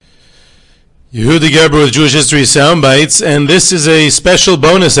Yehuda Geber with Jewish History Soundbites, and this is a special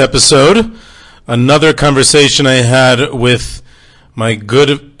bonus episode. Another conversation I had with my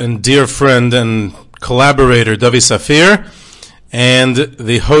good and dear friend and collaborator, Dovi Safier, and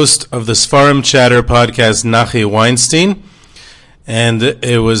the host of the Seforim Chatter podcast, Nachi Weinstein. And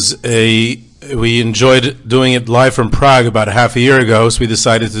we enjoyed doing it live from Prague about half a year ago, so we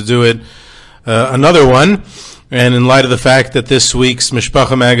decided to do it another one. And in light of the fact that this week's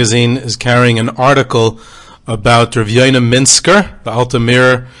Mishpacha magazine is carrying an article about Rav Yoina Minsker, the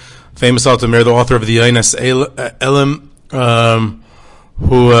Altamir, famous Altamir, the author of the Yonas Elam,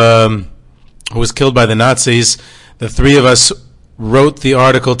 who was killed by the Nazis, the three of us wrote the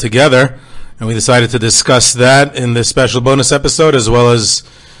article together, and we decided to discuss that in this special bonus episode, as well as,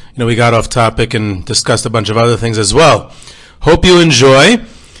 we got off topic and discussed a bunch of other things as well. Hope you enjoy.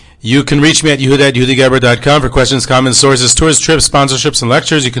 You can reach me at yehuda@yehudageber.com for questions, comments, sources, tours, trips, sponsorships, and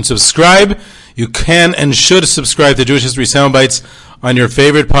lectures. You can subscribe. You can and should subscribe to Jewish History Soundbites on your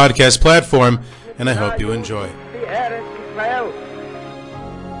favorite podcast platform, and I hope you enjoy.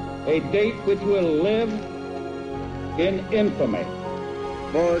 A date which will live in infamy.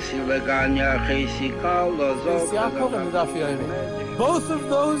 Both of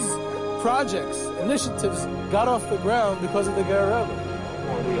those projects, initiatives, got off the ground because of the Guerrilla.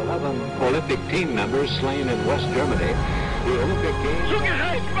 The 11 Olympic team members slain in West Germany. The Olympic Games.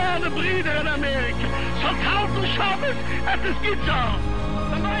 Zugerecht waren Brüder in Amerika. Schon 1000 Schabbos at this guitar.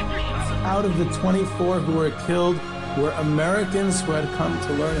 Out of the 24 who were killed were Americans who had come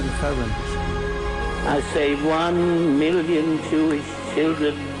to learn in Hebron. I say 1 million Jewish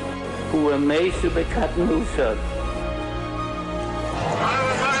children who were made to be cut loose.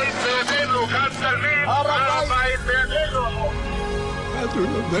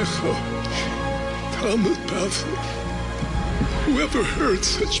 Whoever heard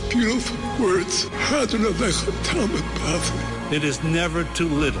such beautiful words? It is never too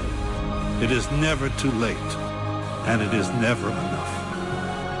little, it is never too late, and it is never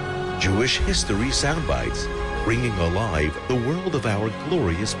enough. Jewish History Soundbites, bringing alive the world of our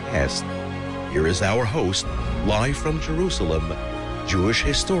glorious past. Here is our host, live from Jerusalem, Jewish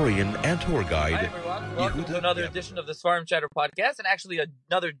historian and tour guide. Hi everyone, welcome to another edition of the Seforim Chatter podcast, and actually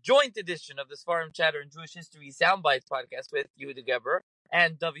another joint edition of the Seforim Chatter and Jewish History Soundbites podcast with Yehuda Geber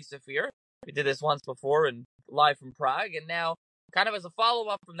and Dovi Safier. We did this once before and live from Prague, and now, kind of as a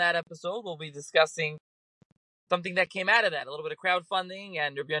follow-up from that episode, we'll be discussing something that came out of that, a little bit of crowdfunding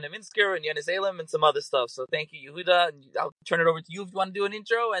and Rav Yoina Minsker and Yonas Elam and some other stuff. So thank you, Yehuda, and I'll turn it over to you if you want to do an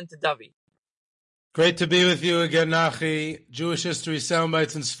intro, and to Dovi. Great to be with you again, Nachi. Jewish History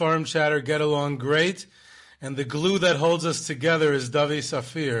Soundbites and Seforim Chatter get along great, and the glue that holds us together is Dovi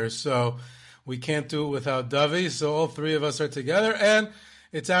Safier, so we can't do it without Dovi, so all three of us are together, and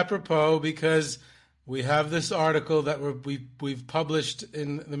it's apropos because we have this article that we've published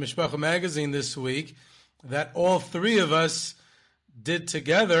in the Mishpacha magazine this week that all three of us did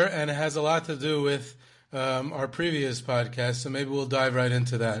together, and it has a lot to do with our previous podcast, so maybe we'll dive right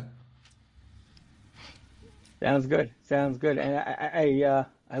into that. Sounds good. And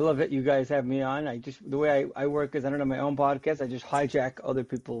I love that you guys have me on. The way I work is I don't have my own podcast. I just hijack other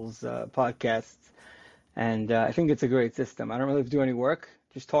people's podcasts, and I think it's a great system. I don't really have to do any work.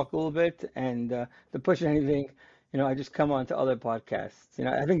 Just talk a little bit, and to push anything, I just come on to other podcasts.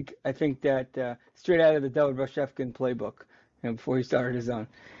 I think that straight out of the David Roshevkin playbook, before he started his own.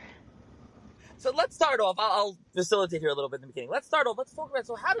 So let's start off. I'll facilitate here a little bit in the beginning. Let's start off. Let's talk about,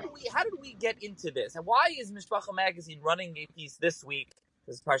 so how did we get into this? And why is Mishpacha magazine running a piece this week?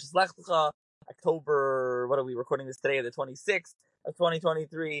 This is Parshas Lech Lecha, October, what are we recording this today, the 26th of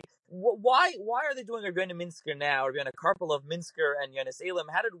 2023. Why are they doing Rav Yoina Minsker now, Rav Yoina Karpelov Minsker and Yonas Elam?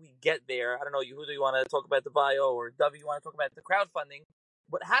 How did we get there? I don't know, Yehuda, you want to talk about the bio, or Dovi, you want to talk about the crowdfunding?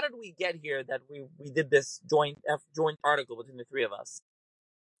 But how did we get here that we did this joint article between the three of us?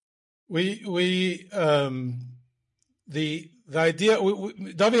 The idea,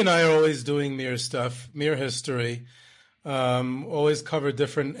 Dovi and I are always doing Mir stuff, Mir history, always cover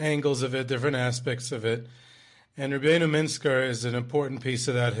different angles of it, different aspects of it. And Rav Yoina Minsker is an important piece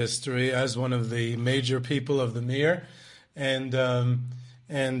of that history as one of the major people of the Mir, and one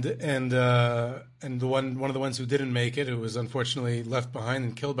of the ones who didn't make it, who was unfortunately left behind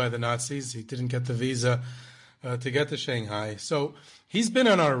and killed by the Nazis. He didn't get the visa to get to Shanghai. So he's been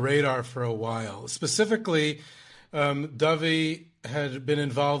on our radar for a while. Specifically, Dovi had been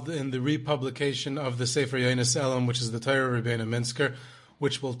involved in the republication of the Sefer Yonas Elam, which is the Torah of Rav Yoina Minsker,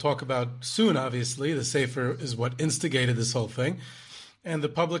 which we'll talk about soon, obviously. The Sefer is what instigated this whole thing. And the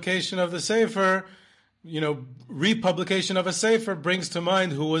publication of the Sefer republication of a sefer brings to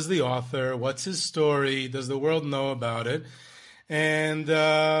mind who was the author, what's his story, does the world know about it, and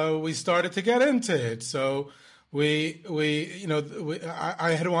we started to get into it. So I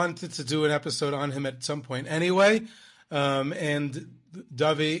had wanted to do an episode on him at some point anyway, and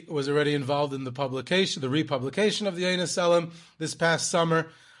Dovi was already involved in the republication of the Yonis Elam this past summer.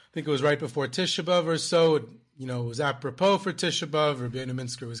 I think it was right before Tisha B'Av or so. It was apropos for Tisha B'Av. Rabbeinu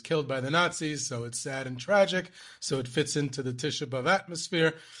Minsker was killed by the Nazis, so it's sad and tragic. So it fits into the Tisha B'Av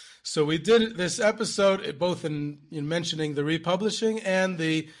atmosphere. So we did this episode both in mentioning the republishing and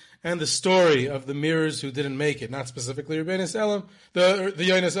the story of the mirrors who didn't make it, not specifically Rabbeinu Elam, the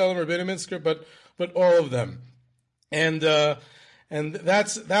Yonis Elam, Rabbeinu Minsker, but all of them. And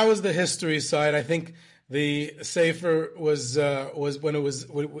that was the history side. I think the Sefer was when it was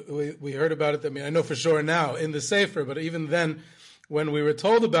we heard about it. I mean, I know for sure now in the Sefer, but even then, when we were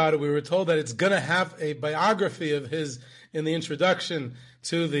told about it, we were told that it's going to have a biography of his in the introduction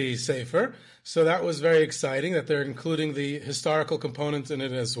to the Sefer. So that was very exciting that they're including the historical component in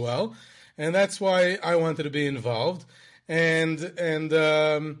it as well, and that's why I wanted to be involved. And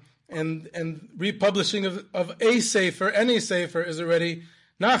republishing of a Sefer, any Sefer, is already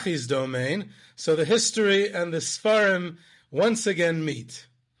Nachi's domain. So the history and the Seforim once again meet.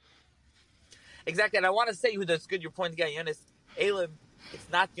 Exactly, and I want to say, that's good, your point again, Yonis Elam, it's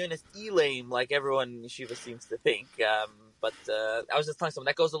not Yonis Elam like everyone in Yeshiva seems to think. But I was just telling someone,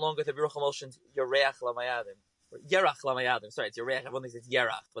 that goes along with the Biruch HaMoshen's Yereach Lamayadim. Yerach Lamayadim, sorry, it's Yereach, everyone thinks it's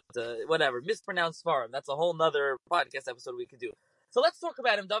Yerach, but whatever, mispronounced Seforim, that's a whole nother podcast episode we could do. So let's talk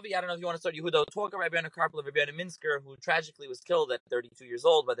about him, Dovi. I don't know if you want to start, Yehuda. Talk about Rabbeinu Karpel, Rabbeinu Minsker, who tragically was killed at 32 years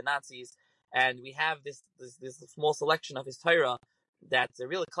old by the Nazis. And we have this small selection of his Torah that's a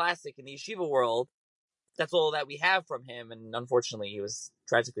real classic in the yeshiva world. That's all that we have from him. And unfortunately, he was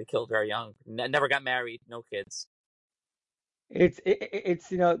tragically killed very young. Never got married, no kids. It's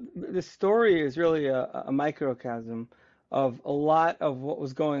the story is really a microcosm of a lot of what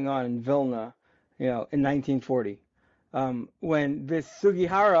was going on in Vilna, in 1940. When this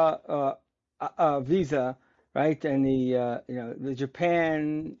Sugihara visa, right, and the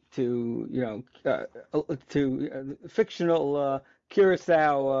Japan to fictional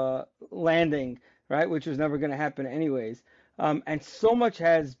Curacao landing, right, which was never going to happen anyways, and so much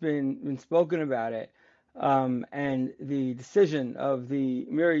has been spoken about it, and the decision of the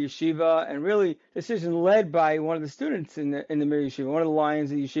Mir Yeshiva, and really decision led by one of the students in the Mir Yeshiva, one of the lions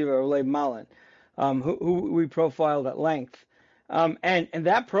of the Yeshiva, Leib Malin. Who we profiled at length, and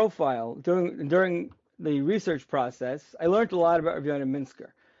that profile during the research process, I learned a lot about Rav Yoina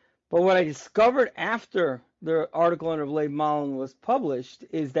Minsker. But what I discovered after the article on Rav Leib Malin was published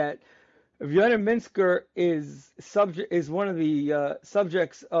is that Rav Yoina Minsker is one of the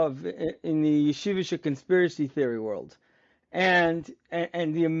subjects of in the yeshivish conspiracy theory world, and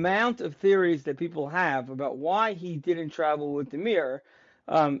the amount of theories that people have about why he didn't travel with the Mir.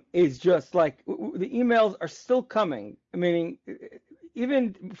 Is just like the emails are still coming. Meaning,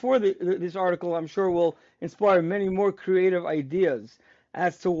 even before this article, I'm sure will inspire many more creative ideas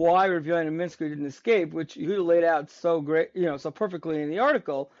as to why Rav Yoina Minsker didn't escape, which you laid out so great, so perfectly in the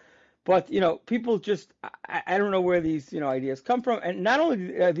article. But people just I don't know where these ideas come from, and not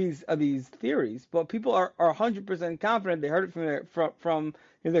only are these theories, but people are 100% confident they heard it from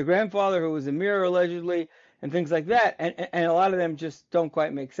their grandfather who was a mirror allegedly, and things like that, and a lot of them just don't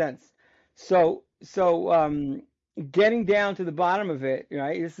quite make sense. So getting down to the bottom of it,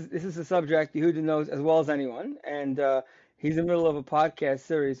 right? This is a subject Yehuda knows as well as anyone, and he's in the middle of a podcast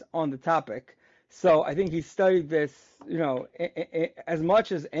series on the topic. So I think he studied this, as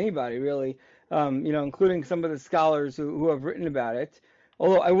much as anybody really, including some of the scholars who have written about it.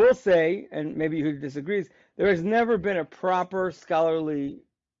 Although I will say, and maybe Yehuda disagrees, there has never been a proper scholarly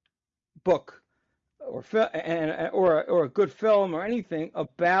book or a good film or anything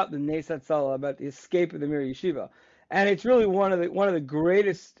about the Nes Hatzalah, about the escape of the Mir Yeshiva, and it's really one of the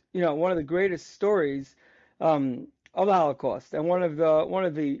greatest stories of the Holocaust, and one of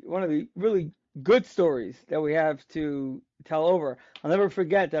the really good stories that we have to tell over. I'll never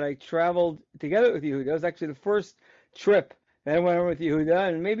forget that I traveled together with Yehuda. It was actually the first trip that I went over with Yehuda,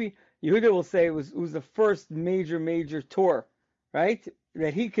 and maybe Yehuda will say it was the first major tour, right,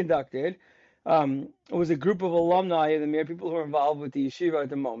 that he conducted. It was a group of alumni of the Mir, people who were involved with the yeshiva at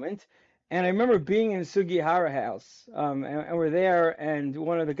the moment. And I remember being in Sugihara house, and we're there, and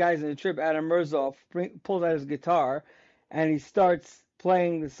one of the guys in the trip, Adam Merzov, pulls out his guitar, and he starts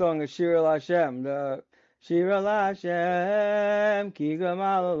playing the song of Shir El Hashem, the Shir El Hashem, Ki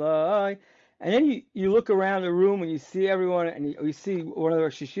Gamal Eloi. And then you look around the room and you see everyone, and you see one of the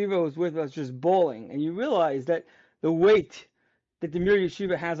Rosh Yeshiva who was with us just bawling, and you realize that the weight that the Mir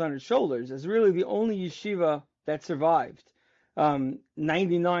Yeshiva has on its shoulders is really the only yeshiva that survived. 99%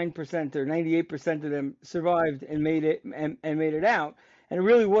 or 98% of them survived and made it made it out, and it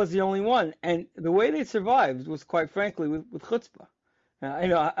really was the only one. And the way they survived was, quite frankly, with chutzpah. I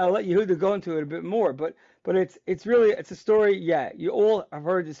know I'll let Yehuda go into it a bit more, but it's really a story. Yeah, you all have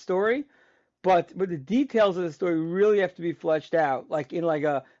heard the story, but the details of the story really have to be fleshed out, like in like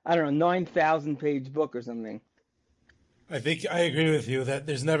a 9,000 page book or something. I think I agree with you that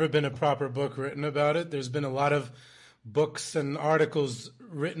there's never been a proper book written about it. There's been a lot of books and articles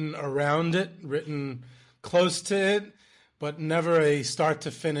written around it, written close to it, but never a start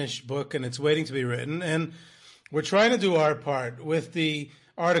to finish book, and it's waiting to be written. And we're trying to do our part with the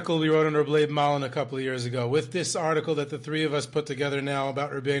article we wrote on Reb Leib Malin a couple of years ago, with this article that the three of us put together now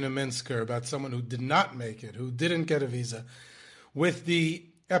about Rabbeinu Minsker, about someone who did not make it, who didn't get a visa, with the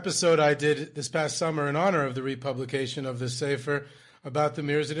episode I did this past summer in honor of the republication of this Sefer about the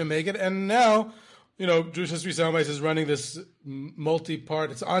Mirs who didn't make it. And now, Jewish History Soundbites is running this multi-part,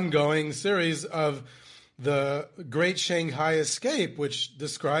 it's ongoing series of the Great Shanghai Escape, which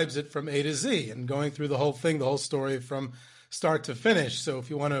describes it from A to Z and going through the whole thing, the whole story from start to finish. So if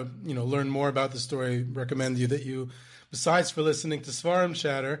you want to, learn more about the story, I recommend you that you, besides for listening to Seforim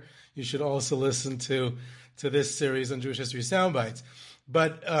Chatter, you should also listen to this series on Jewish History Soundbites.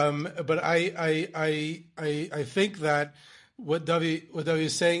 But I think that what Dovi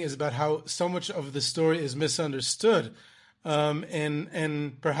is saying is about how so much of the story is misunderstood,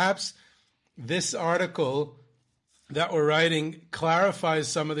 and perhaps this article that we're writing clarifies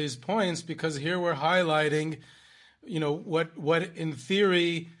some of these points, because here we're highlighting, what in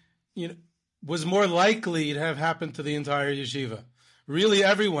theory, was more likely to have happened to the entire yeshiva. Really,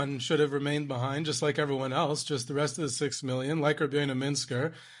 everyone should have remained behind, just like everyone else, just the rest of the 6 million, like Rabbeinu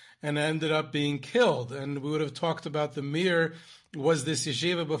Minsker, and ended up being killed. And we would have talked about the Mir was this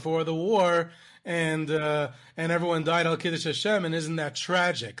yeshiva before the war, and everyone died al Kiddush Hashem, and isn't that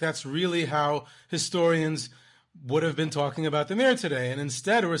tragic? That's really how historians would have been talking about the Mir today. And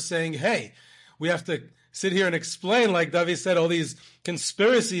instead we're saying, hey, we have to sit here and explain, like Dovi said, all these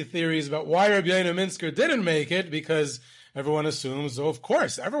conspiracy theories about why Rabbeinu Minsker didn't make it, because everyone assumes, of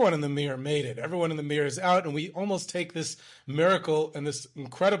course, everyone in the Mir made it. Everyone in the Mir is out, and we almost take this miracle and this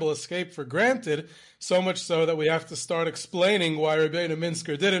incredible escape for granted, so much so that we have to start explaining why Rabbeinu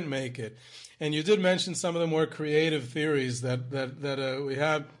Minsker didn't make it. And you did mention some of the more creative theories that we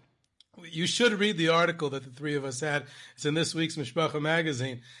have. You should read the article that the three of us had. It's in this week's Mishpacha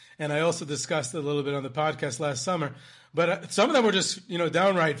magazine, and I also discussed it a little bit on the podcast last summer. But some of them were just,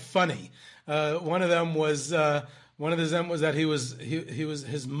 downright funny. One of them was that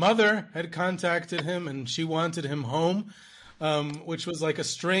his mother had contacted him and she wanted him home, which was like a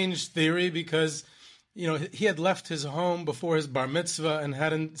strange theory, because he had left his home before his bar mitzvah and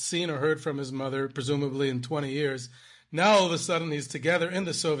hadn't seen or heard from his mother presumably in 20 years. Now all of a sudden he's together in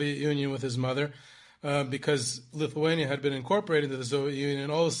the Soviet Union with his mother, because Lithuania had been incorporated into the Soviet Union,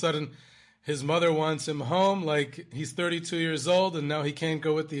 and all of a sudden his mother wants him home, like he's 32 years old and now he can't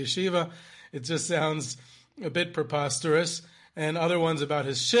go with the yeshiva. It just sounds a bit preposterous. And other ones about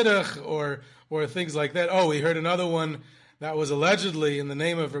his shidduch or things like that. Oh, we heard another one that was allegedly in the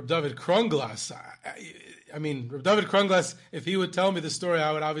name of Reb David Kronglas. I mean, Reb David Kronglas, if he would tell me the story,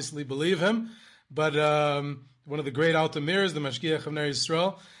 I would obviously believe him. But one of the great Altamirs, the Mashgiach of Ner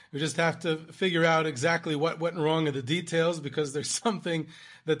Yisrael, we just have to figure out exactly what went wrong in the details, because there's something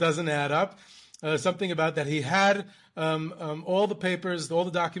that doesn't add up. Something about that he had all the papers, all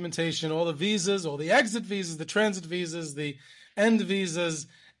the documentation, all the visas, all the exit visas, the transit visas, the end visas,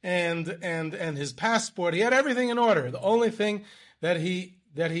 and his passport. He had everything in order. The only thing that he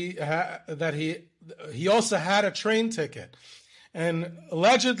also had a train ticket. And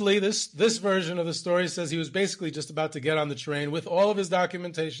allegedly, this version of the story says he was basically just about to get on the train with all of his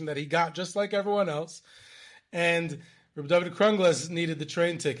documentation that he got, just like everyone else. And Reb David Kronglas needed the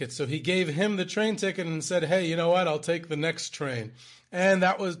train ticket, so he gave him the train ticket and said, "Hey, you know what? I'll take the next train." And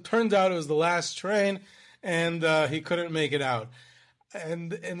turned out it was the last train, and he couldn't make it out.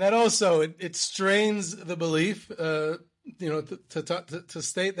 And that also it strains the belief, to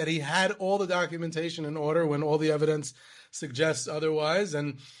state that he had all the documentation in order when all the evidence suggests otherwise,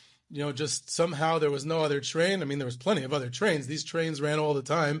 and just somehow there was no other train. I mean, there was plenty of other trains. These trains ran all the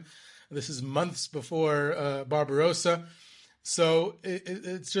time. This is months before Barbarossa. So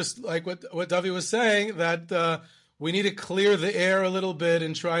it's just like what Dovi was saying, that we need to clear the air a little bit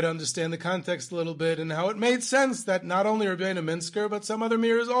and try to understand the context a little bit, and how it made sense that not only Rabbeinu Minsker, but some other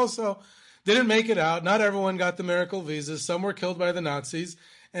Mirs also didn't make it out. Not everyone got the miracle visas. Some were killed by the Nazis.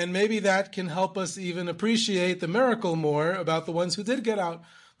 And maybe that can help us even appreciate the miracle more about the ones who did get out,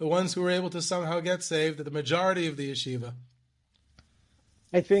 the ones who were able to somehow get saved, the majority of the yeshiva.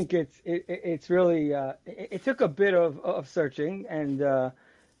 I think it's really it took a bit of searching, and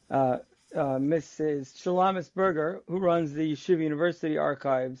Mrs. Shalamis Berger, who runs the Yeshiva University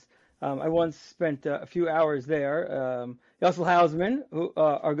archives, I once spent a few hours there. Yossel Hausman, who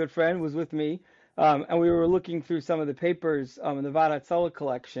our good friend, was with me, and we were looking through some of the papers in the Vadat Tzala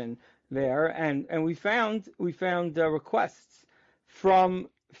collection there, and we found requests from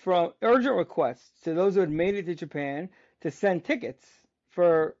urgent requests to those who had made it to Japan to send tickets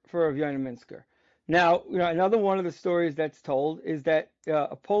for Aviana Minsker. Now, another one of the stories that's told is that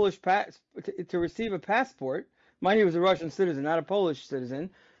a Polish to receive a passport, mind you, he was a Russian citizen, not a Polish citizen,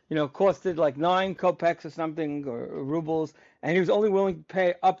 costed like 9 kopecks or something, or rubles, and he was only willing to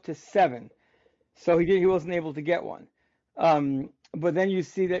pay up to 7. So he wasn't able to get one. But then you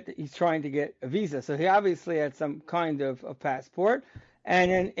see that he's trying to get a visa. So he obviously had some kind of a passport.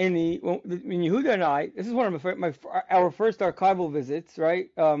 And then in Yehuda and I, this is one of our first archival visits, right?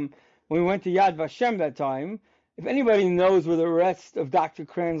 When we went to Yad Vashem that time. If anybody knows where the rest of Dr.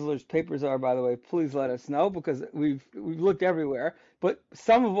 Kranzler's papers are, by the way, please let us know, because we've looked everywhere. But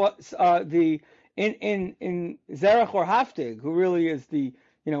some of what in Zerach or Haftig, who really is the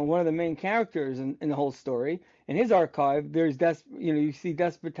one of the main characters in the whole story, in his archive, there's you see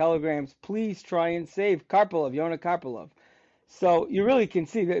desperate telegrams, please try and save Karpelov, Yona Karpelov. So you really can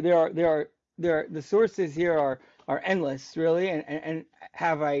see that the sources here are endless, really, and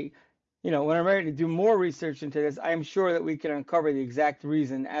have when I'm ready to do more research into this, I am sure that we can uncover the exact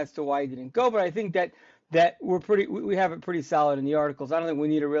reason as to why he didn't go. But I think that we have it pretty solid in the articles. I don't think we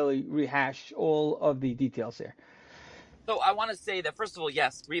need to really rehash all of the details here. So I want to say that, first of all,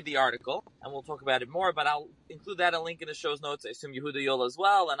 yes, read the article, and we'll talk about it more, but I'll include a link in the show's notes. I assume Yehuda Yola as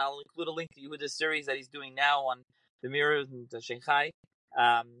well, and I'll include a link to Yehuda's series that he's doing now on the mirrors and Shanghai,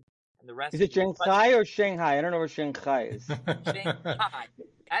 and the rest. Is it Shanghai or Shanghai? I don't know where Shanghai is. Shanghai.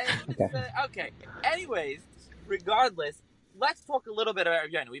 Okay. Anyways, regardless, let's talk a little bit about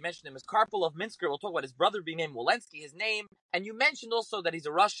Aviana. We mentioned him as Karpelov Minsker. We'll talk about his brother being named Wolensky, his name. And you mentioned also that he's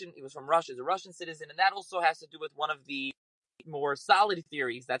a Russian. He was from Russia. He's a Russian citizen. And that also has to do with one of the more solid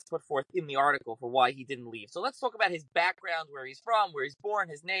theories that's put forth in the article for why he didn't leave. So let's talk about his background, where he's from, where he's born,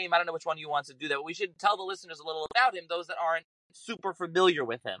 his name. I don't know which one you want to do that, but we should tell the listeners a little about him, those that aren't super familiar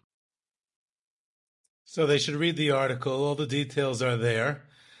with him. So they should read the article. All the details are there.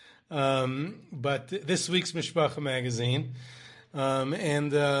 But this week's Mishpacha magazine,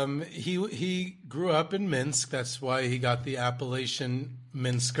 he grew up in Minsk. That's why he got the appellation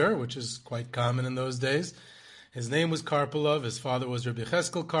Minsker, which is quite common in those days. His name was Karpelov. His father was Rabbi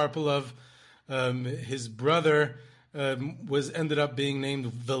Cheskel Karpelov. His brother ended up being named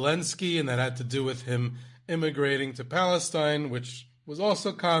Volensky, and that had to do with him immigrating to Palestine, which was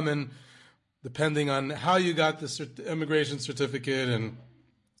also common, depending on how you got the immigration certificate and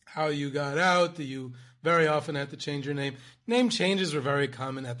how you got out. You very often had to change your name. Name changes were very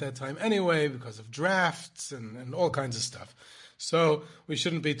common at that time anyway, because of drafts and all kinds of stuff. So we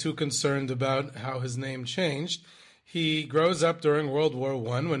shouldn't be too concerned about how his name changed. He grows up during World War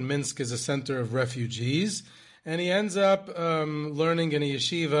I, when Minsk is a center of refugees, and he ends up learning in a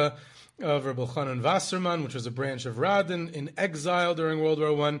yeshiva of Rabbi Chanan Wasserman, which was a branch of Radin, in exile during World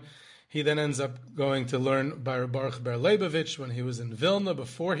War I. He then ends up going to learn by Baruch Ber Leibovich when he was in Vilna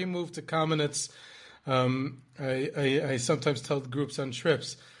before he moved to Kamenetz. I sometimes tell groups on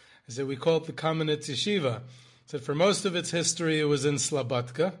trips, I say we call it the Kamenetz Yeshiva. I said for most of its history it was in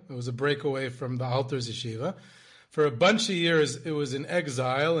Slobodka. It was a breakaway from the Alter's Yeshiva. For a bunch of years it was in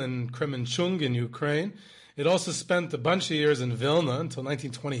exile in Kremenchug in Ukraine. It also spent a bunch of years in Vilna until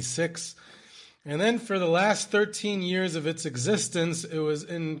 1926. And then for the last 13 years of its existence, it was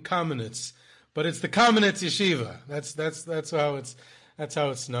in Kamenetz. But it's the Kamenetz Yeshiva. That's how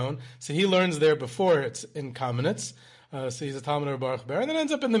it's known. So he learns there before it's in Kamenetz. So he's a Talmud of Baruch Ber, and then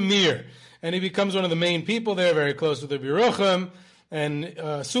ends up in the Mir. And he becomes one of the main people there, very close with the Yerucham, and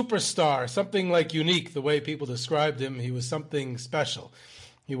superstar, something like unique, the way people described him. He was something special.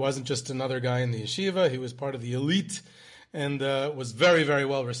 He wasn't just another guy in the yeshiva. He was part of the elite, and was very, very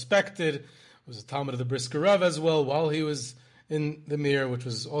well respected. Was a Talmud of the Brisker Rav as well while he was in the Mir, which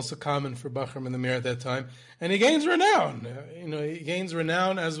was also common for Bachram in the Mir at that time. And he gains renown. He gains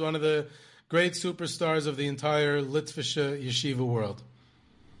renown as one of the great superstars of the entire Litvische yeshiva world.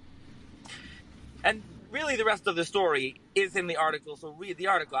 And really the rest of the story is in the article, so read the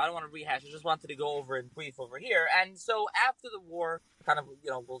article. I don't want to rehash. I just wanted to go over in brief over here. And so after the war, kind of,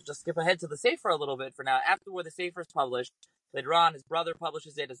 we'll just skip ahead to the Sefer a little bit for now. After the war, the Sefer is published. Later on, his brother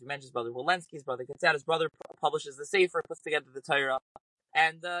publishes it, as we mentioned, his brother Walensky, his brother gets out, his brother publishes the Sefer, puts together the Torah.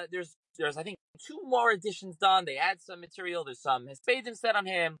 And there's I think 2 more editions done. They add some material. There's some Hespedim said on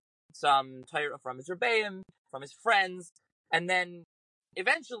him, some Torah from his Rebbeim, from his friends, and then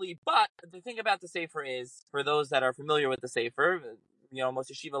eventually. But the thing about the Sefer is, for those that are familiar with the Sefer,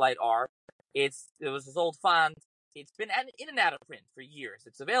 most Yeshiva Light are, it was this old font. It's been in and out of print for years.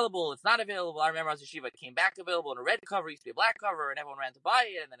 It's available. It's not available. I remember as Yeshiva, it came back available in a red cover. It used to be a black cover, and everyone ran to buy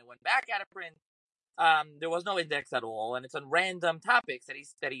it, and then it went back out of print. There was no index at all, and it's on random topics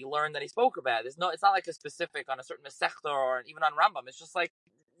that he learned, that he spoke about. It's not like a specific on a certain Masechta or even on Rambam. It's just like,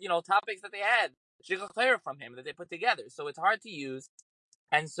 topics that they had from him that they put together. So it's hard to use.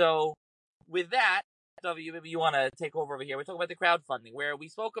 And so with that, Dovi, maybe you want to take over here. We're talking about the crowdfunding, where we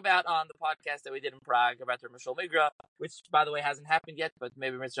spoke about on the podcast that we did in Prague about the Mishal Migra, which, by the way, hasn't happened yet, but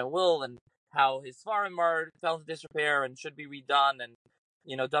maybe Mr. will, and how his Seforim fell into disrepair and should be redone. And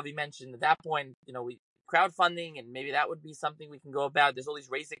Dovi mentioned at that point, we crowdfunding, and maybe that would be something we can go about. There's all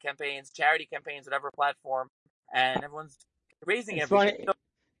these race campaigns, charity campaigns, whatever platform, and everyone's raising everything.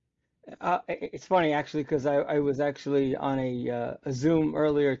 It's funny actually, because I was actually on a Zoom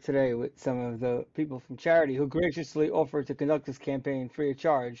earlier today with some of the people from charity who graciously offered to conduct this campaign free of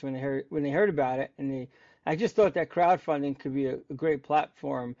charge when they heard about it, and I just thought that crowdfunding could be a great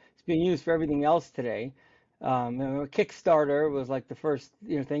platform. It's being used for everything else today. Kickstarter was like the first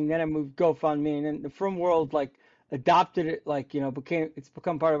thing. Then I moved GoFundMe, and then the Frum world adopted it, it's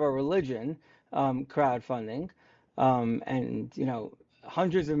become part of our religion. Crowdfunding, and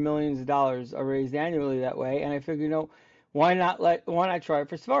hundreds of millions of dollars are raised annually that way. And I figured, why not try it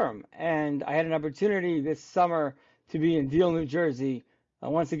for Seforim? And I had an opportunity this summer to be in Deal, New Jersey.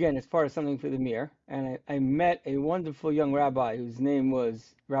 Once again, as part of Something for the Mir, and I met a wonderful young rabbi whose name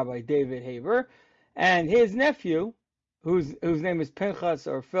was Rabbi David Haber. And his nephew, whose name is Pinchas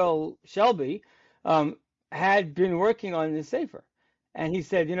or Phil Shelby, had been working on this Sefer. And he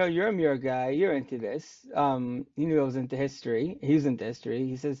said, you're a Mir guy, you're into this. He knew I was into history. He's into history.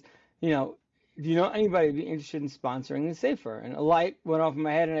 He says, do you know anybody who'd be interested in sponsoring the Sefer? And a light went off in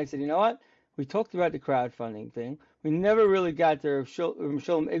my head, and I said, you know what? We talked about the crowdfunding thing. We never really got the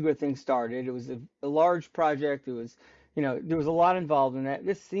Shalom Igra thing started. It was a large project. It was, there was a lot involved in that.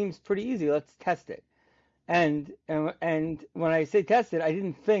 This seems pretty easy. Let's test it. And when I say test it, I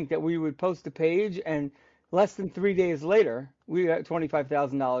didn't think that we would post a page, and less than 3 days later, we got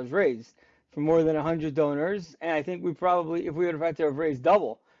 $25,000 raised from more than 100 donors. And I think we probably, if we would have had to have raised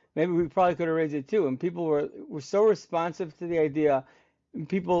double, maybe we probably could have raised it too. And people were so responsive to the idea.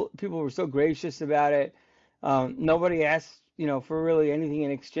 People were so gracious about it. Nobody asked, for really anything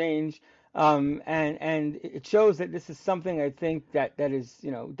in exchange. And it shows that this is something I think that is,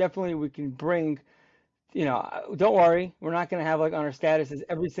 definitely we can bring. Don't worry, we're not going to have on our statuses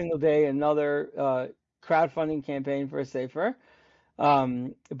every single day another crowdfunding campaign for a Sefer.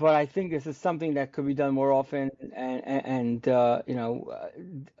 But I think this is something that could be done more often, and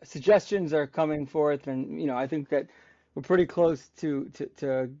suggestions are coming forth, and I think that we're pretty close to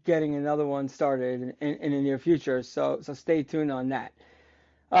getting another one started in the near future. So stay tuned on that.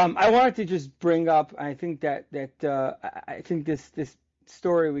 I wanted to just bring up. I think that I think this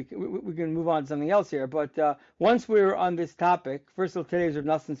story we can move on to something else here. But once we were on this topic, first of all, today's Rav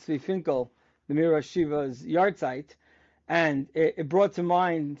Nosson Tzvi Finkel, the Mira Shiva's yard site, and it brought to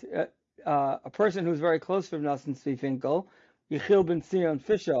mind a person who's very close to Rav Nosson Tzvi Finkel, Yechiel Ben Zion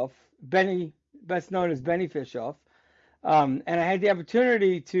Fishoff, Benny, best known as Benny Fishoff, and I had the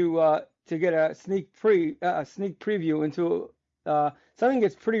opportunity to get a sneak preview into something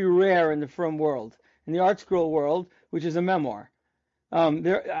that's pretty rare in the Frum world, in the art scroll world, which is a memoir.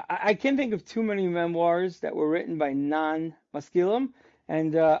 I can't think of too many memoirs that were written by non-maskilim,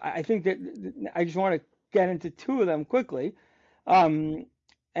 and I think that I just want to get into two of them quickly. And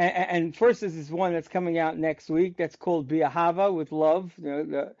first is this one that's coming out next week that's called Bi'ahava, with love,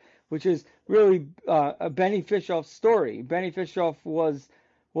 which is really a Benny Fishoff story. Benny Fishoff was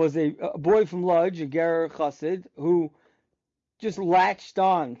a boy from Lodz, a Ger Chassid, who just latched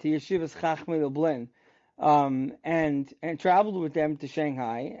on to Yeshivas Chachmei Lublin, and traveled with them to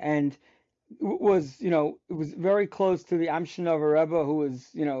Shanghai, and was very close to the Amshinover Rebbe,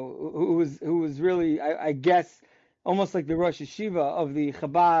 who was really, I guess, almost like the Rosh Yeshiva of the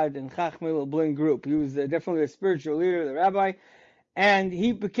Chabad and Chachmei Lublin group. He was definitely a spiritual leader, the rabbi, and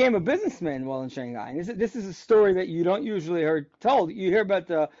he became a businessman while in Shanghai. And this is a story that you don't usually hear told. You hear about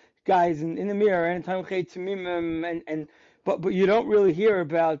the guys in the mirror and Tamchei Tamimim and but you don't really hear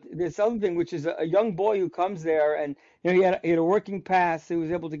about this other thing, which is a young boy who comes there and he had a working pass. He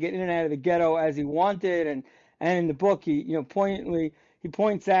was able to get in and out of the ghetto as he wanted, and in the book he poignantly he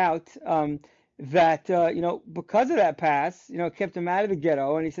points out that because of that pass it kept him out of the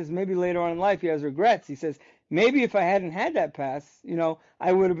ghetto, and he says maybe later on in life he has regrets. He says maybe if I hadn't had that pass,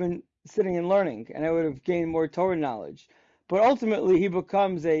 I would have been sitting and learning, and I would have gained more Torah knowledge. But ultimately, he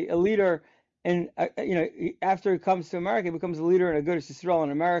becomes a leader, and after he comes to America, he becomes a leader in Agudas Yisrael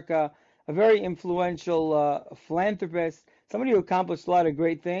in America, a very influential philanthropist, somebody who accomplished a lot of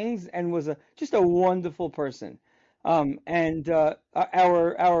great things, and was just a wonderful person. And our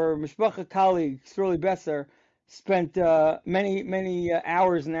Mishpacha colleague, Shirley Besser, spent many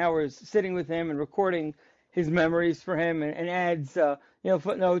hours and hours sitting with him and recording his memories for him, and adds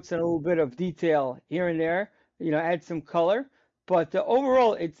footnotes and a little bit of detail here and there, add some color. But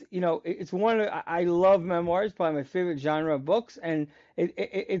overall, it's one of I love memoirs, probably my favorite genre of books, and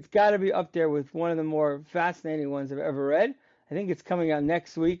it's got to be up there with one of the more fascinating ones I've ever read. I think it's coming out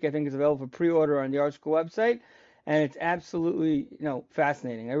next week. I think it's available for pre-order on the Art School website, and it's absolutely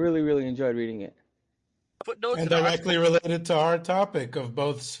fascinating. I really, really enjoyed reading it. And directly related to our topic of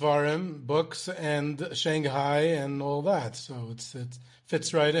both Seforim books and Shanghai and all that, so it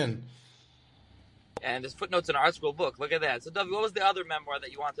fits right in. And there's footnotes in our Art School book. Look at that. So, Dovi, what was the other memoir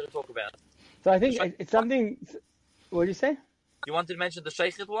that you wanted to talk about? So I think it's something. What did you say? You wanted to mention the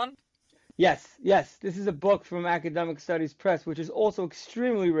Sheikhet one? Yes. This is a book from Academic Studies Press, which is also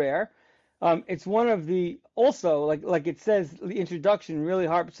extremely rare. It's one of the also like it says, the introduction really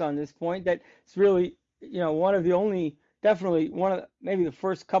harps on this point that it's really one of the only, definitely one of maybe the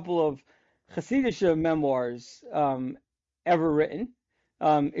first couple of Hasidic memoirs ever written.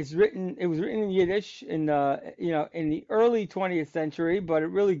 It was written in Yiddish in the early 20th century, but it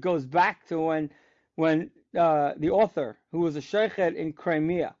really goes back to when the author, who was a sheikhet in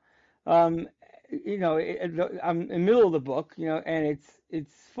Crimea, I'm in the middle of the book, and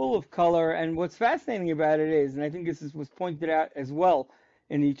it's full of color. And what's fascinating about it is, and I think this was pointed out as well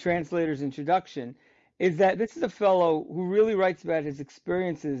in the translator's introduction, is that this is a fellow who really writes about his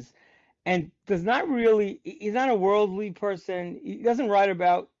experiences and he's not a worldly person. He doesn't write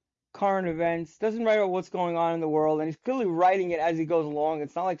about current events, doesn't write about what's going on in the world, and he's clearly writing it as he goes along.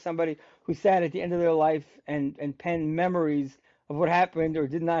 It's not like somebody who sat at the end of their life and penned memories of what happened or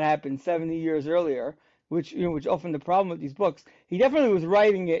did not happen 70 years earlier, which often the problem with these books. He definitely was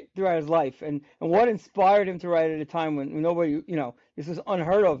writing it throughout his life, and what inspired him to write at a time when nobody, this was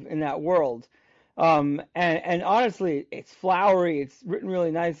unheard of in that world. And honestly, it's flowery, it's written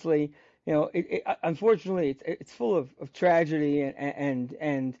really nicely. Unfortunately, it's full of tragedy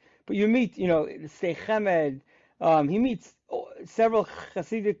but you meet, Sey Chemed, he meets several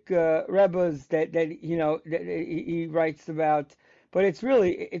Hasidic Rebbes that he writes about, but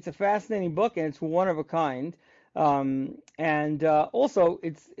it's a fascinating book, and it's one of a kind. Also,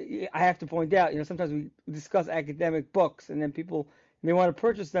 I have to point out, sometimes we discuss academic books, and then people, they want to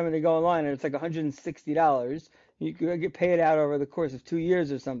purchase them, and they go online, and it's like $160. You could get paid out over the course of 2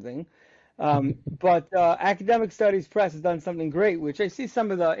 years or something. But Academic Studies Press has done something great, which I see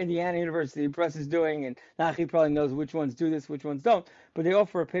some of the Indiana University Press is doing, and Nachi probably knows which ones do this, which ones don't. But they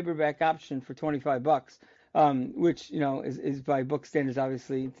offer a paperback option for $25, which is by book standards.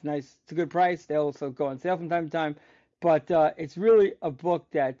 Obviously, it's nice. It's a good price. They also go on sale from time to time. But it's really a book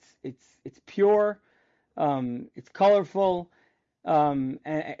that's it's pure, it's colorful, and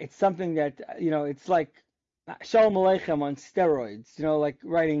it's something that it's like Shalom Aleichem on steroids, like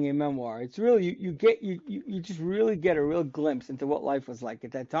writing a memoir. It's really you just really get a real glimpse into what life was like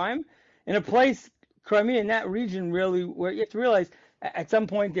at that time, in a place, Crimea, in that region, really, where you have to realize at some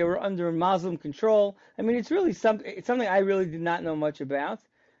point they were under Muslim control. I mean, it's really something I really did not know much about,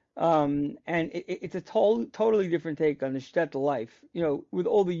 and it's a totally different take on the shtetl life, with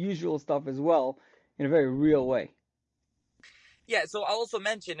all the usual stuff as well, in a very real way. Yeah, so I'll also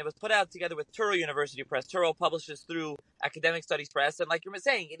mention it was put out together with Touro University Press. Touro publishes through Academic Studies Press, and like you were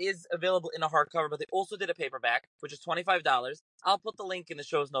saying, it is available in a hardcover, but they also did a paperback, which is $25. I'll put the link in the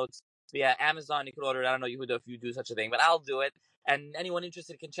show's notes via Amazon. You can order it. I don't know, Yehuda, if you do such a thing, but I'll do it, and anyone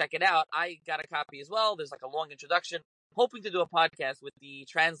interested can check it out. I got a copy as well. There's like a long introduction. Hoping to do a podcast with the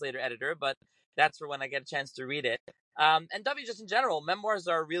translator editor, but that's for when I get a chance to read it. And Dovi, just in general, memoirs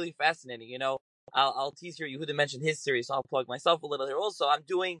are really fascinating, I'll tease here. Yehuda mentioned his series, so I'll plug myself a little here also. I'm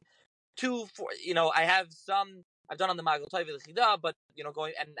doing I have some I've done on the Magal Tov L'Chida, but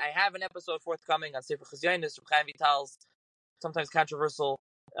going, and I have an episode forthcoming on Sefer Chizyonis, Reb Chaim Vital's sometimes controversial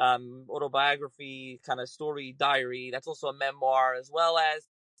autobiography kind of story diary. That's also a memoir, as well as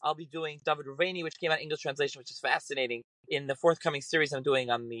I'll be doing David Ravani, which came out in English translation, which is fascinating, in the forthcoming series I'm doing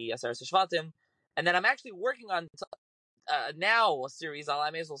on the Aseres Shvatim. And then I'm actually working on now a series, I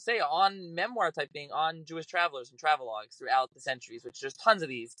may as well say, on memoir type thing on Jewish travelers and travelogues throughout the centuries, which there's tons of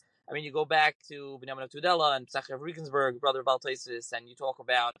these. I mean, you go back to Binyamin of Tudela and Safier of Regensburg, brother of Baltoisis, and you talk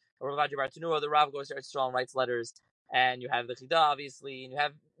about Rav Adi Bar Tanura, the Rav goes to Eretz Yisrael and writes letters, and you have the Chida, obviously, and you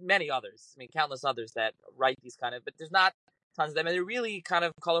have many others. I mean, countless others that write these kind of, but there's not tons of them, and they're really kind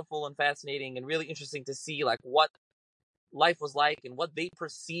of colorful and fascinating and really interesting to see, like, what life was like and what they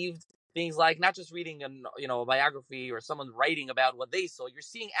perceived things like, not just reading a biography or someone writing about what they saw. You're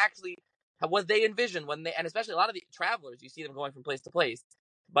seeing actually what they envisioned when they, and especially a lot of the travelers, you see them going from place to place.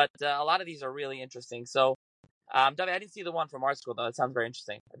 But a lot of these are really interesting. So, Dovi, I didn't see the one from art school though. It sounds very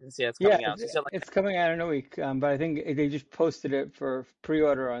interesting. I didn't see it's Yeah, coming out. So it's coming out in a week, but I think they just posted it for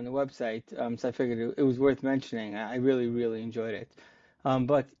pre-order on the website, so I figured it was worth mentioning. I really, really enjoyed it.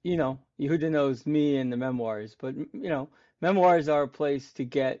 But, Yehuda knows me and the memoirs, but, memoirs are a place to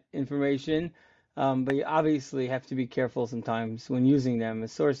get information, but you obviously have to be careful sometimes when using them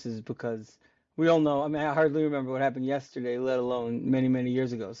as sources because we all know, I mean, I hardly remember what happened yesterday, let alone many, many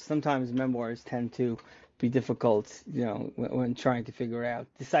years ago. Sometimes memoirs tend to be difficult, when trying to figure out,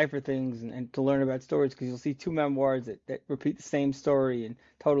 decipher things and to learn about stories because you'll see two memoirs that repeat the same story in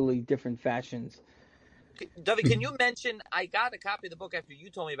totally different fashions. Dovi, can you mention, I got a copy of the book after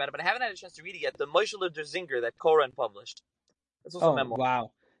you told me about it, but I haven't had a chance to read it yet, the Moshe der Zinger that Koren published. It's also a Oh, memoir.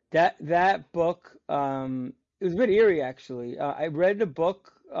 wow. That book, it was a bit eerie actually. I read the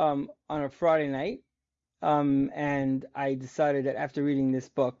book on a Friday night, and I decided that after reading this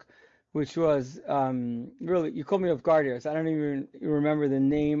book, which was really, you called me off guard here, so I don't even remember the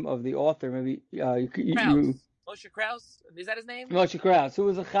name of the author. Maybe Krauss. Moshe Krauss? Is that his name? Moshe Krauss, who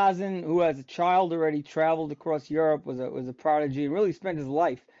was a chazan who, as a child, already traveled across Europe, was a prodigy, and really spent his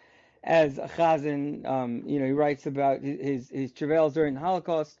life as a chazan. He writes about his travails during the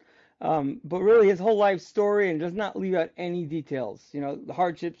Holocaust, but really his whole life story, and does not leave out any details. The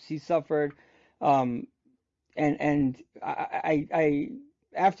hardships he suffered, and I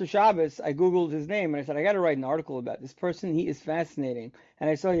after Shabbos, I Googled his name and I said, I got to write an article about this person. He is fascinating. And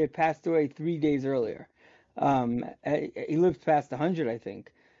I saw he had passed away 3 days earlier. He lived past 100, I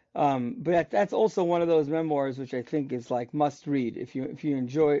think. But that's also one of those memoirs which I think is like must read if you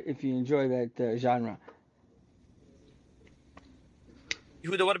enjoy that genre.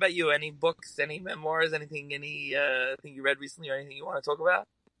 Yehuda, what about you? Any books, any memoirs, anything thing you read recently, or anything you want to talk about?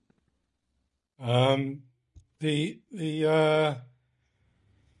 No.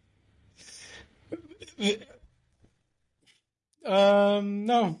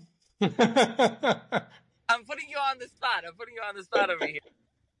 I'm putting you on the spot over here.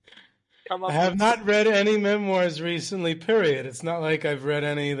 I have not read any memoirs recently. Period. It's not like I've read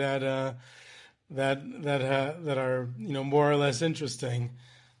any that are more or less interesting.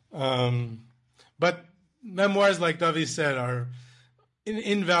 But memoirs, like Dovi said, are an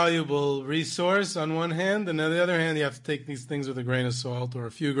invaluable resource on one hand, and on the other hand, you have to take these things with a grain of salt or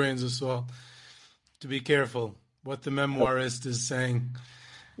a few grains of salt to be careful what the memoirist is saying.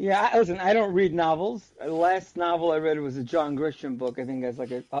 Yeah, listen, I don't read novels. The last novel I read was a John Grisham book, I think as like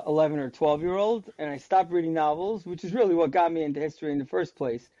a 11 or 12-year-old, and I stopped reading novels, which is really what got me into history in the first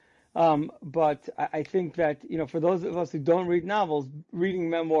place. But I think that, for those of us who don't read novels, reading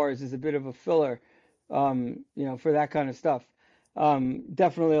memoirs is a bit of a filler, for that kind of stuff.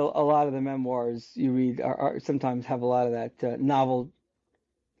 Definitely a lot of the memoirs you read are sometimes have a lot of that novel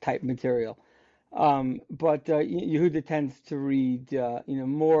type material. But Yehuda tends to read,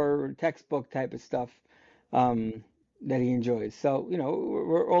 more textbook type of stuff that he enjoys. So,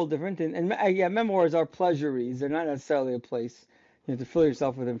 we're all different. And memoirs are pleasure reads. They're not necessarily a place, to fill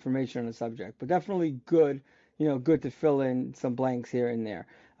yourself with information on a subject, but definitely good, good to fill in some blanks here and there.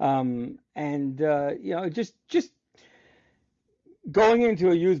 Just going into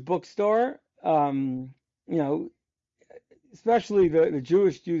a used bookstore, especially the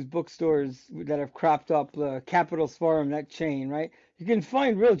Jewish used bookstores that have cropped up, the Capital Seforim, that chain, right? You can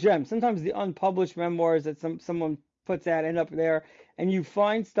find real gems. Sometimes the unpublished memoirs that someone puts out end up there, and you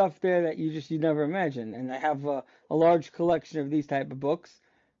find stuff there that you never imagine. And I have a large collection of these type of books.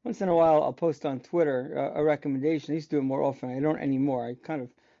 Once in a while, I'll post on Twitter a recommendation. I used to do it more often. I don't anymore. I kind of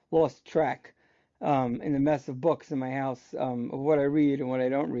lost track in the mess of books in my house of what I read and what I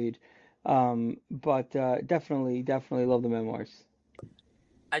don't read. But definitely love the memoirs.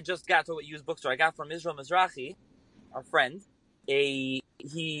 I just got to a used bookstore. I got from Israel Mizrahi, our friend. It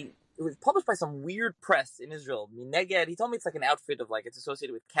was published by some weird press in Israel. Mineged. He told me it's like an outfit of it's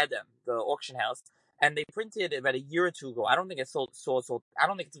associated with Kedem, the auction house. and they printed about a year or two ago. I don't think it's sold. I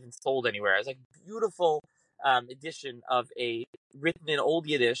don't think it's even sold anywhere. It's like a beautiful edition of a written in Old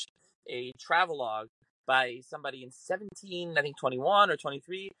Yiddish, a travelogue by somebody in 1721 or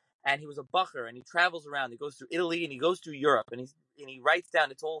 23, and he was a bacher, and he travels around. He goes through Italy and he goes through Europe, and he writes down.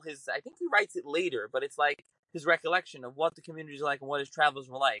 It's all his. I think he writes it later, but it's like his recollection of what the community is like and what his travels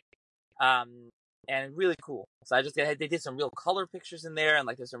were like. And really cool. So they did some real color pictures in there, and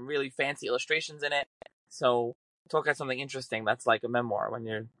like there's some really fancy illustrations in it. So talk about something interesting that's like a memoir when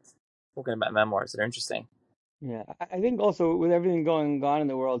you're talking about memoirs that are interesting. Yeah, I think also with everything going on in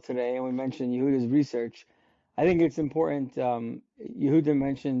the world today, and we mentioned Yehuda's research, I think it's important. Yehuda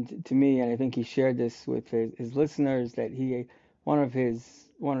mentioned to me, and I think he shared this with his listeners, that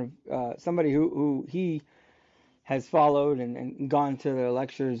somebody who he has followed and gone to their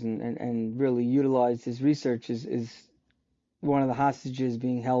lectures and really utilized his research is one of the hostages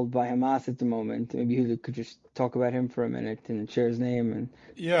being held by Hamas at the moment. Maybe you could just talk about him for a minute and share his name. And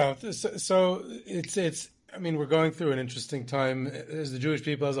yeah, so it's. I mean, we're going through an interesting time as the Jewish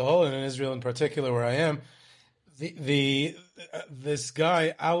people as a whole, and in Israel in particular, where I am. This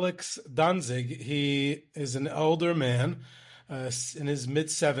guy Alex Danzig, he is an older man in his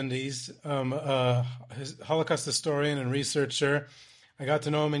mid-70s, his Holocaust historian and researcher. I got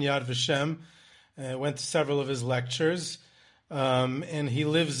to know him in Yad Vashem. Went to several of his lectures. And he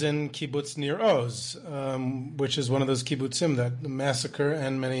lives in kibbutz near Oz, which is one of those kibbutzim that the massacre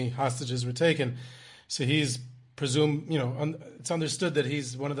and many hostages were taken. So he's presumed, it's understood that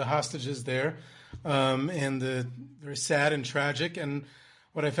he's one of the hostages there, and very sad and tragic. And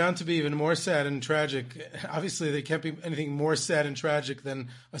what I found to be even more sad and tragic, obviously there can't be anything more sad and tragic than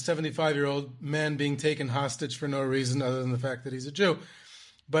a 75-year-old man being taken hostage for no reason other than the fact that he's a Jew.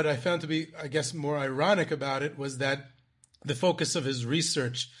 But I found to be, I guess, more ironic about it was that the focus of his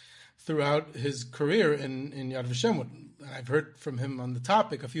research throughout his career in Yad Vashem, what I've heard from him on the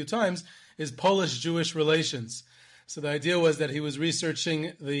topic a few times, is Polish-Jewish relations. So the idea was that he was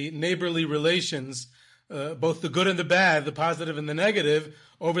researching the neighborly relations, both the good and the bad, the positive and the negative,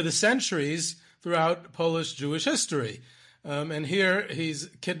 over the centuries throughout Polish-Jewish history. And here he's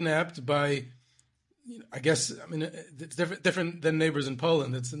kidnapped by, it's different than neighbors in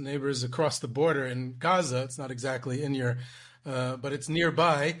Poland. It's neighbors across the border in Gaza. It's not exactly in your, but it's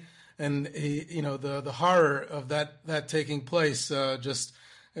nearby. And the horror of that taking place just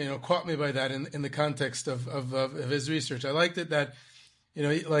caught me by that in the context of his research. I liked it that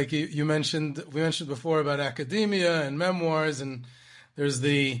like we mentioned before about academia and memoirs, and there's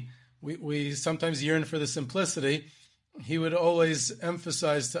we sometimes yearn for the simplicity. He would always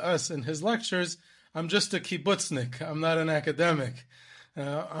emphasize to us in his lectures, I'm just a kibbutznik. I'm not an academic.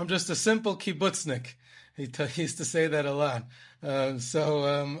 I'm just a simple kibbutznik. He used to say that a lot.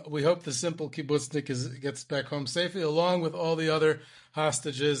 So we hope the simple kibbutznik gets back home safely, along with all the other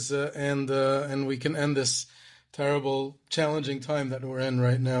hostages, and we can end this terrible, challenging time that we're in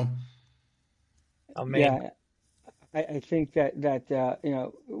right now. Yeah, I think that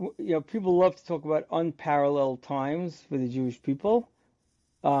people love to talk about unparalleled times for the Jewish people.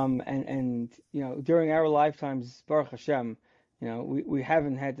 And during our lifetimes, Baruch Hashem, we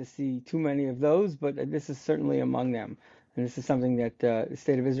haven't had to see too many of those, but this is certainly among them. And this is something that the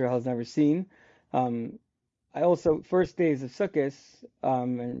state of Israel has never seen. I also, first days of Sukkot,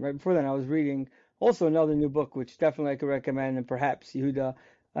 and right before that, I was reading also another new book, which definitely I could recommend, and perhaps Yehuda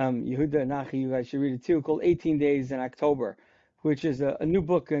and Nachi, you guys should read it too, called 18 Days in October, which is a new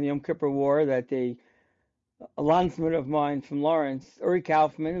book in the Yom Kippur War that a landsman of mine from Lawrence, Uri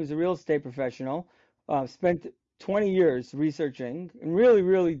Kaufman, who's a real estate professional, spent 20 years researching and really,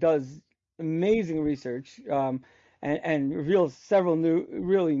 really does amazing research and reveals several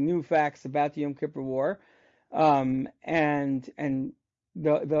new facts about the Yom Kippur War, and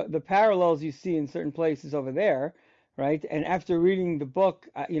the parallels you see in certain places over there, right? And after reading the book,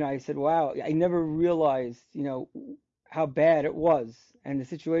 I said, wow, I never realized, how bad it was and the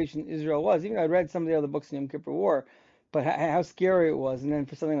situation Israel was. Even though I read some of the other books in Yom Kippur War, but how scary it was. And then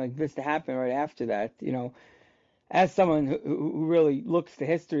for something like this to happen right after that, as someone who really looks to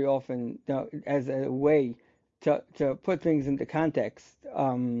history often as a way to put things into context,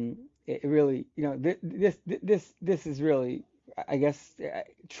 it really, this is really, I guess,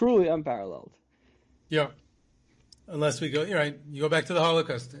 truly unparalleled. Yeah. Unless we go, you go back to the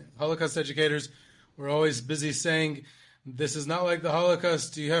Holocaust. Holocaust educators were always busy saying, this is not like the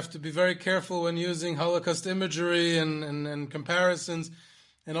Holocaust. You have to be very careful when using Holocaust imagery and comparisons.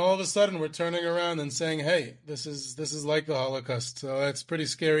 And all of a sudden we're turning around and saying, hey, this is like the Holocaust. So it's pretty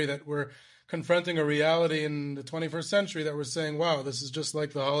scary that we're confronting a reality in the 21st century that we're saying, wow, this is just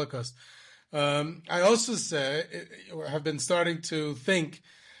like the Holocaust. I also have been starting to think,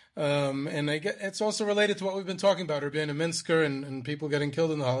 and it's also related to what we've been talking about, Rabbeinu Minsker and people getting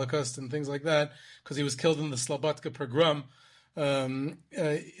killed in the Holocaust and things like that, because he was killed in the Slobodka pogrom.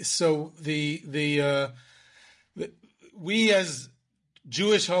 So we as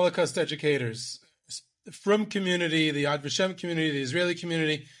Jewish Holocaust educators, from community, the Yad Vashem community, the Israeli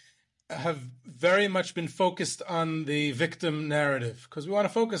community, have very much been focused on the victim narrative, because we want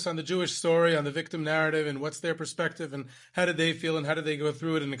to focus on the Jewish story, on the victim narrative, and what's their perspective, and how did they feel, and how did they go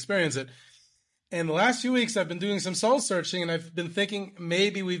through it and experience it. And the last few weeks, I've been doing some soul searching, and I've been thinking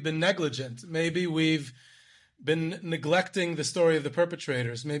maybe we've been negligent. Maybe we've been neglecting the story of the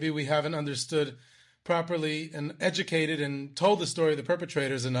perpetrators. Maybe we haven't understood properly and educated and told the story of the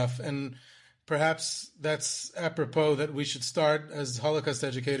perpetrators enough. And perhaps that's apropos that we should start, as Holocaust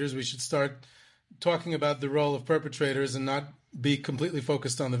educators, we should start talking about the role of perpetrators and not be completely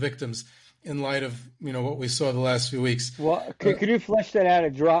focused on the victims in light of, what we saw the last few weeks. Well, could you flesh that out a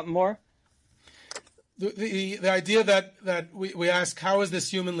drop more? The idea that we ask, how is this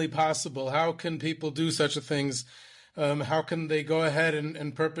humanly possible? How can people do such a things? How can they go ahead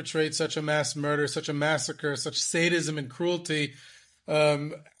and perpetrate such a mass murder, such a massacre, such sadism and cruelty?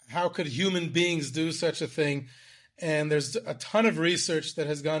 How could human beings do such a thing? And there's a ton of research that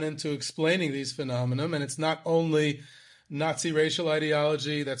has gone into explaining these phenomena. And it's not only Nazi racial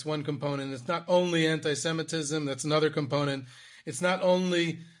ideology, that's one component. It's not only anti-Semitism, that's another component. It's not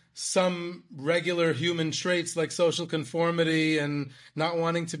only some regular human traits like social conformity and not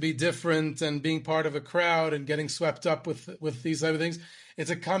wanting to be different and being part of a crowd and getting swept up with these type of things.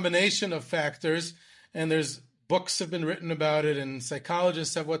 It's a combination of factors, and there's books have been written about it, and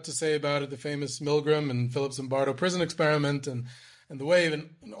psychologists have what to say about it, the famous Milgram and Phillips and Bardo prison experiment and the wave and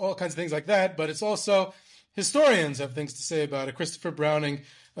all kinds of things like that. But it's also historians have things to say about it. Christopher Browning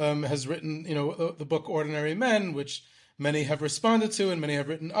has written, the book Ordinary Men, which many have responded to, and many have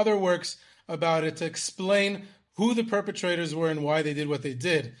written other works about it to explain who the perpetrators were and why they did what they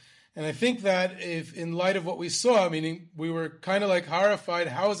did. And I think that if, in light of what we saw, meaning we were kind of like horrified,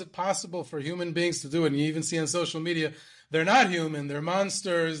 how is it possible for human beings to do it? And you even see on social media, they're not human, they're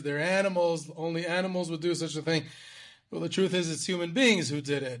monsters, they're animals, only animals would do such a thing. Well, the truth is it's human beings who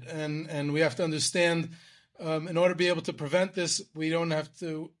did it. And we have to understand, in order to be able to prevent this, we don't have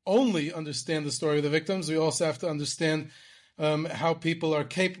to only understand the story of the victims. We also have to understand how people are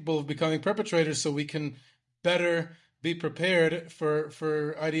capable of becoming perpetrators, so we can better be prepared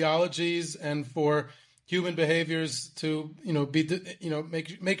for ideologies and for human behaviors to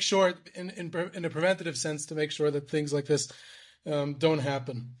make sure in a preventative sense to make sure that things like this don't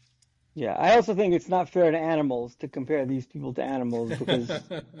happen. Yeah, I also think it's not fair to animals to compare these people to animals, because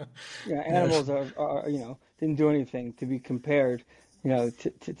animals are didn't do anything to be compared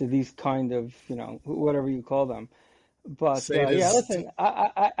to these kind of whatever you call them. But listen,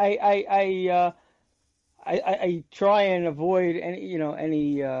 I try and avoid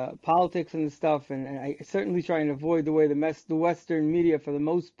any politics and stuff, and I certainly try and avoid the way the Western media for the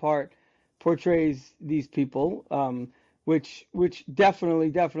most part portrays these people. Which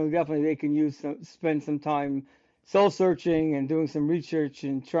definitely they can spend some time soul searching and doing some research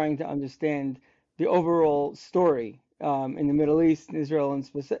and trying to understand the overall story in the Middle East, and Israel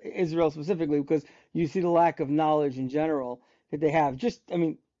specifically, because you see the lack of knowledge in general that they have.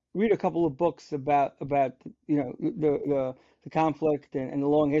 Read a couple of books about the conflict and the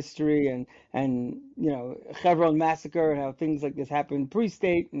long history and Hebron massacre and how things like this happened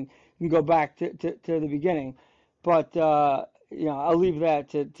pre-state, and you can go back to the beginning. But I'll leave that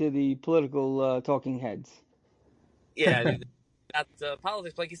to the political talking heads. Yeah, that's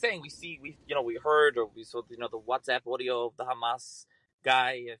politics. Like you're saying, we heard or we saw the WhatsApp audio of the Hamas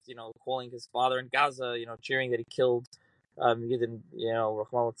guy, calling his father in Gaza, cheering that he killed Yidden,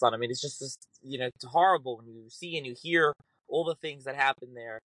 Rahman al. I mean, it's just this, it's horrible when you see and you hear all the things that happen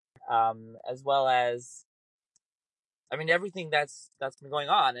there, as well as, everything that's been going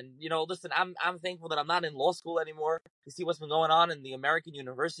on. And, listen, I'm thankful that I'm not in law school anymore to see what's been going on in the American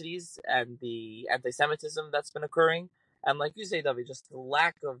universities and the anti-Semitism that's been occurring. And like you say, Dovi, just the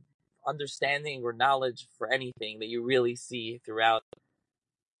lack of understanding or knowledge for anything that you really see throughout,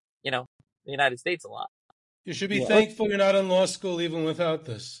 the United States a lot. You should be thankful you're not in law school even without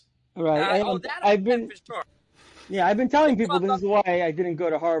this. Right. I've been telling people this is why I didn't go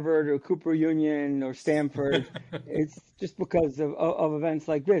to Harvard or Cooper Union or Stanford. It's just because of events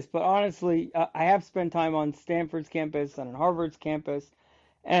like this. But honestly, I have spent time on Stanford's campus and on Harvard's campus,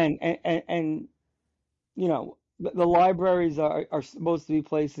 and the libraries are supposed to be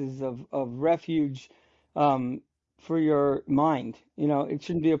places of refuge for your mind. It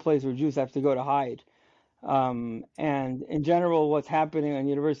shouldn't be a place where Jews have to go to hide. And in general, what's happening on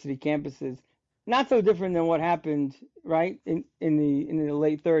university campuses, not so different than what happened, right, in the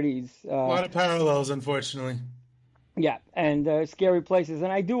late 30s. A lot of parallels, unfortunately. Yeah, and scary places.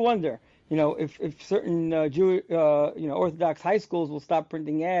 And I do wonder, if certain Orthodox high schools will stop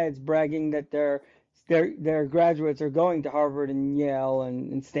printing ads bragging that their graduates are going to Harvard and Yale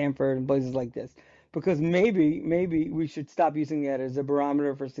and Stanford and places like this, because maybe we should stop using that as a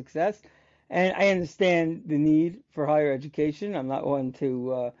barometer for success. And I understand the need for higher education. I'm not one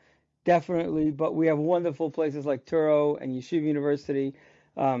to definitely, but we have wonderful places like Turo and Yeshiva University,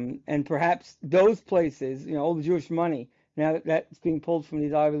 and perhaps those places, all the Jewish money now that's being pulled from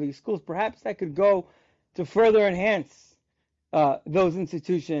these Ivy League schools, perhaps that could go to further enhance those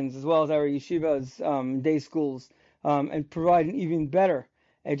institutions as well as our yeshivas, day schools, and provide an even better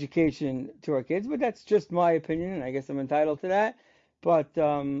education to our kids. But that's just my opinion, and I guess I'm entitled to that. But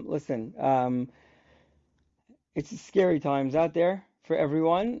listen, it's scary times out there for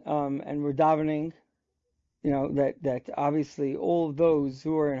everyone, and we're davening, that obviously all of those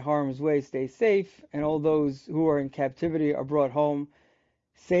who are in harm's way stay safe, and all those who are in captivity are brought home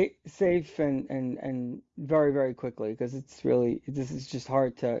safe and very, very quickly, because this is just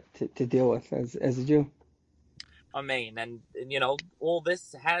hard to deal with as a Jew. Amen. And all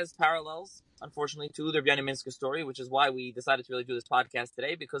this has parallels, unfortunately, to the Rebbeinu Minsker story, which is why we decided to really do this podcast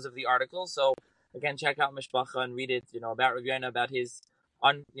today, because of the article. So again, check out Mishpacha and read it, about Rebbeinu, about his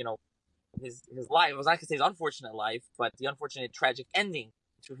his life. I was not going to say his unfortunate life, but the unfortunate tragic ending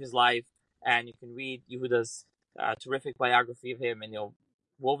to his life. And you can read Yehuda's terrific biography of him, and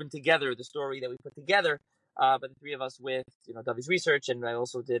woven together the story that we put together. But the three of us with Dovi's research, and I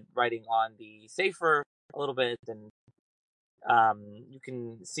also did writing on the Sefer a little bit, and you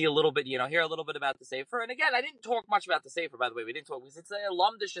can see a little bit, hear a little bit about the Sefer. And again, I didn't talk much about the Sefer, by the way. We didn't talk, because it's a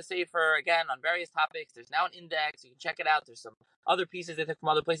Lamdish Sefer, again, on various topics. There's now an index. You can check it out. There's some other pieces they took from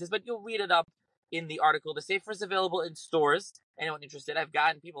other places, but you'll read it up in the article. The Sefer is available in stores. Anyone interested? I've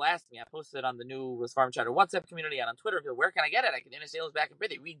gotten people ask me. I posted it on the new Seforim Chatter WhatsApp community and on Twitter. Where can I get it? I can sales back in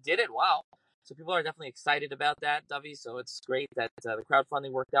Brit. We did it. Wow. So people are definitely excited about that, Dovi. So it's great that the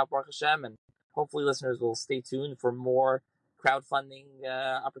crowdfunding worked out, Baruch Hashem, and hopefully listeners will stay tuned for more crowdfunding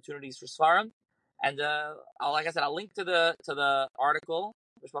opportunities for Seforim. And like I said, I'll link to the article,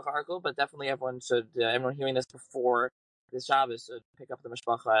 Mishpacha article, but definitely everyone hearing this before this Shabbos should pick up the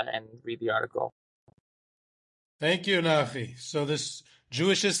Mishpacha and read the article. Thank you, Nachi. So this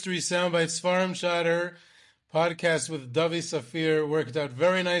Jewish History Soundbite Seforim Chatter podcast with Dovi Safier worked out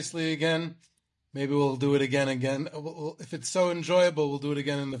very nicely again. Maybe we'll do it again. If it's so enjoyable, we'll do it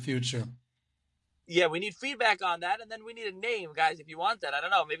again in the future. Yeah, we need feedback on that, and then we need a name, guys, if you want that. I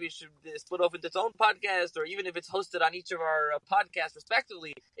don't know, maybe it should split off into its own podcast, or even if it's hosted on each of our podcasts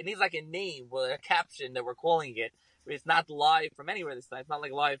respectively, it needs like a name with a caption that we're calling it. It's not live from anywhere this time. It's not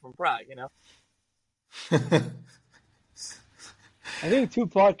like live from Prague, I think two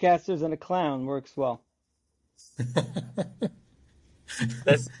podcasters and a clown works well.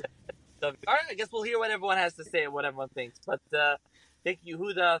 That's all right. I guess we'll hear what everyone has to say and what everyone thinks. But thank you,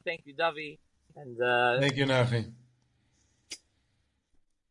 Huda. Thank you, Dovi. And thank you, Nachi.